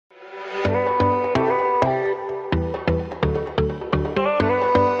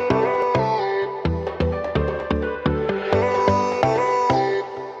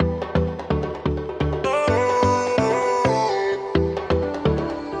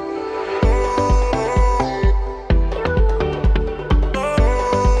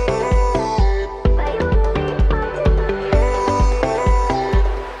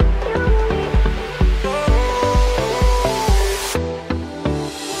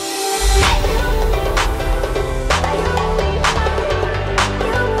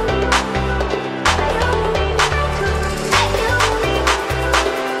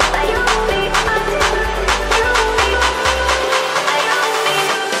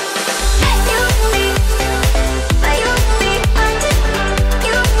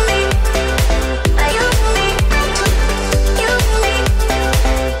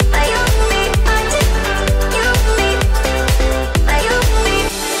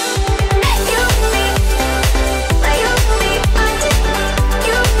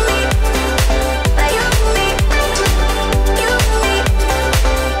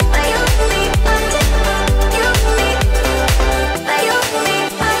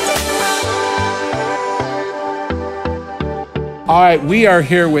All right, we are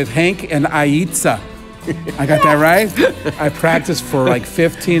here with Hank and Aixa. I got that right? I practiced for like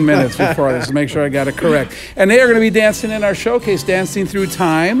 15 minutes before this to make sure I got it correct. And they are going to be dancing in our showcase, Dancing Through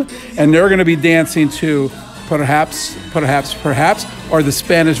Time. And they're going to be dancing to Perhaps, Perhaps, Perhaps, or the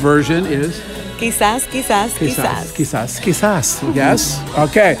Spanish version is? Quizás, quizás, quizás. Quizás, quizás. Yes?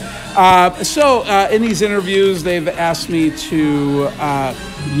 Okay. So in these interviews, they've asked me to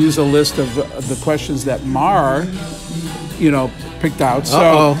use a list of the questions that Mar, picked out.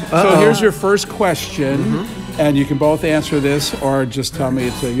 So here's your first question, and you can both answer this or just tell me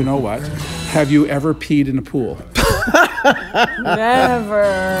it's you know what. Have you ever peed in a pool?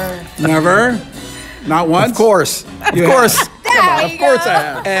 Never. Never? Not once? Of course. Of course. Come on, of course I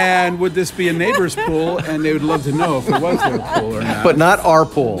have. And would this be a neighbor's pool? And they would love to know if it was their pool or not. But not our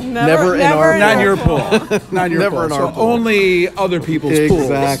pool. Never in our pool. Not in your pool. Not in your Never pool. in our So pool. Only other people's pools.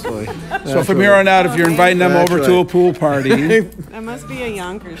 Exactly. So from here on out, if you're inviting them over to a pool party, That must be a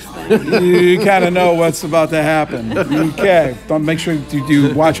Yonkers thing. you kind of know what's about to happen. Okay. Don't make sure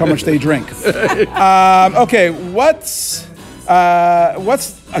you watch how much they drink. Okay. What's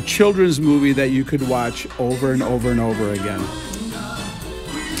a children's movie that you could watch over and over and over again?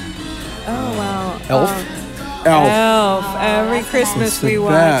 Oh, wow. Elf? Elf. Every Christmas It's the we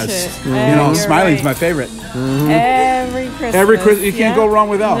watch best. it. Smiling's my favorite. Every Christmas. Every Christmas, you can't yeah. go wrong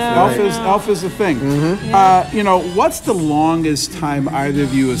with Elf. No, Elf is the thing. What's the longest time either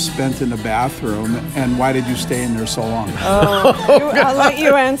of you have spent in the bathroom, and why did you stay in there so long? I'll let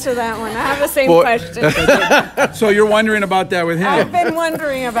you answer that one. I have the same question. So you're wondering about that with him. I've been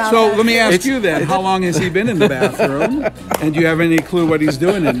wondering about So that. let me ask you then, how long has he been in the bathroom? And do you have any clue what he's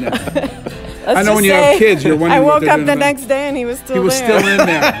doing in there? I know when you have kids, you're wondering I what woke they're up doing the in the- next day and he was still there. He was still in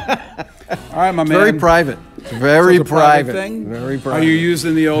there. All right, my man. Very private. Very It's a private private. thing? Very private. Are you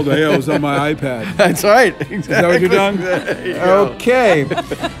using the old, hey, I was on my iPad? That's right. Exactly. Is that what you're doing? There you go. Okay.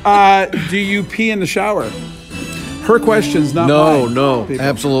 Do you pee in the shower? Her question's not mine. No, people.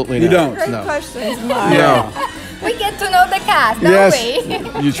 absolutely You not. don't? Great No. questions, Mark. No. We get to know the cast, don't Yes,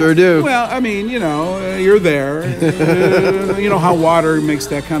 we? you sure do. Well, I mean, you're there. You know how water makes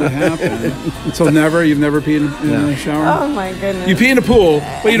that kind of happen. So you've never peed in the shower? Oh my goodness. You pee in the pool,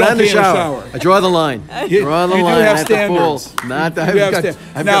 but you Not don't in the pee in the shower. shower. I draw the line. You- Draw the you do line have at the pool. standards. Not that You have I've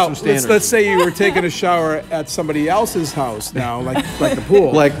got now, some standards. let's say you were taking a shower at somebody else's house now, like the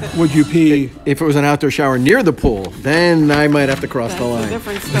pool. Like- would you pee? If it was an outdoor shower near the pool, then I might have to cross the That's a line.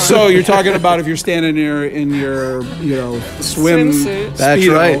 different story. So you're talking about if you're standing there in your, swim Swimsuit. That's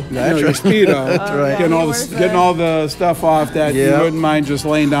Speedo, right. your Speedo, That's right. getting all the stuff off that you Yeah. wouldn't mind just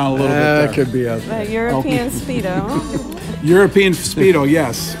laying down a little bit That there. could be a... The European Speedo. European Speedo,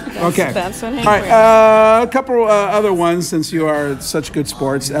 yes. Okay. That's what Hank All right, a couple other ones since you are such good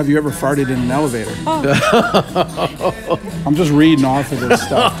sports. Have you ever farted in an elevator? I'm just reading off of this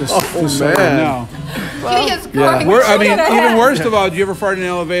stuff. Just so you man. know. You just Yeah. Even worse of all, do you ever fart in an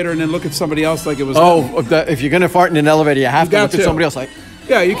elevator and then look at somebody else like it was? If you're going to fart in an elevator, you have to got look to. at somebody else like...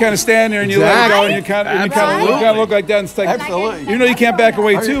 Yeah, you kind of stand there and you let it go, and Exactly. you kind of look like that and it's like, Absolutely. you can't back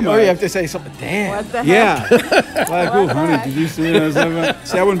away too Or much. you have to say something. Damn. What the heck? Yeah. Like, oh, honey, did you see that?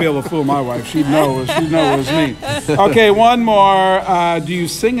 See, I wouldn't be able to fool my wife. She'd know it was me. Okay, one more. Do you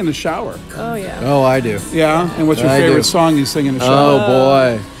sing in the shower? Oh, yeah. Oh, I do. Yeah? And what's your I favorite do. song you sing in the shower? Oh,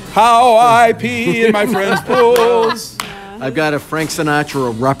 boy. How I pee in my friends' pools. I've got a Frank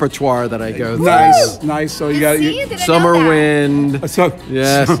Sinatra repertoire that I go through. Nice. So you got Summer Wind. So,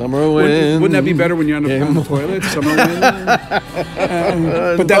 Yeah, Summer Wind. Wouldn't that be better when you're on the toilet? Summer Wind.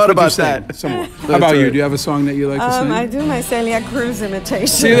 But that's Thought what about you sing. that. Somewhere. How about you? Do you have a song that you like to sing? I do my Celia Cruz imitation.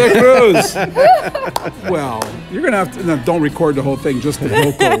 Celia Cruz. Well, you're gonna have to. No, don't record the whole thing, just the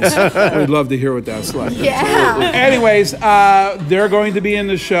vocals. We'd love to hear what that's like. Yeah. Anyways, they're going to be in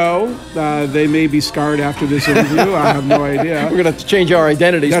the show. They may be scarred after this interview. I have no idea. We're going to have to change our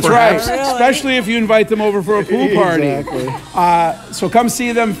identities, That's perhaps. right, especially if you invite them over for a pool party. Exactly. So come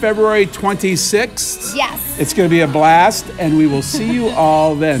see them February 26th. Yes. It's going to be a blast, and we will see you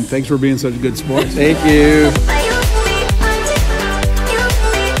all then. Thanks for being such good sports. Thank you. Bye.